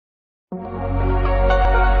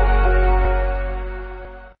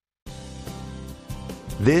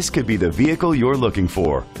This could be the vehicle you're looking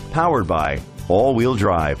for. Powered by all-wheel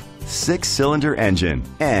drive, 6-cylinder engine,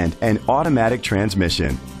 and an automatic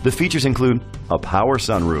transmission. The features include a power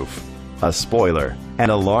sunroof, a spoiler,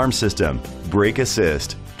 an alarm system, brake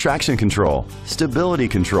assist, traction control, stability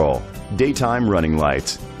control, daytime running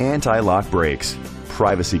lights, anti-lock brakes,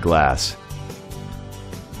 privacy glass.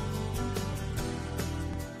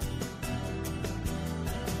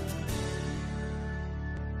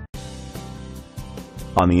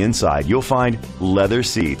 On the inside, you'll find leather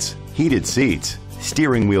seats, heated seats,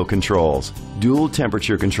 steering wheel controls, dual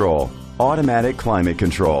temperature control, automatic climate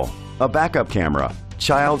control, a backup camera,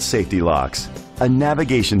 child safety locks, a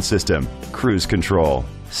navigation system, cruise control,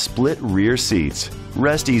 split rear seats.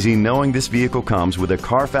 Rest easy knowing this vehicle comes with a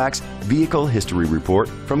Carfax Vehicle History Report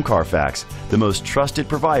from Carfax, the most trusted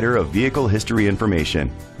provider of vehicle history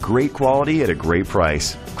information. Great quality at a great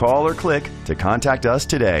price. Call or click to contact us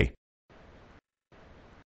today.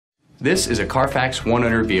 This is a Carfax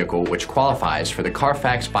one-owner vehicle which qualifies for the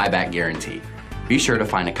Carfax buyback guarantee. Be sure to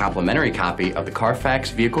find a complimentary copy of the Carfax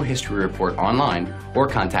Vehicle History Report online or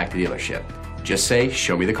contact the dealership. Just say,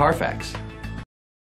 "Show me the Carfax."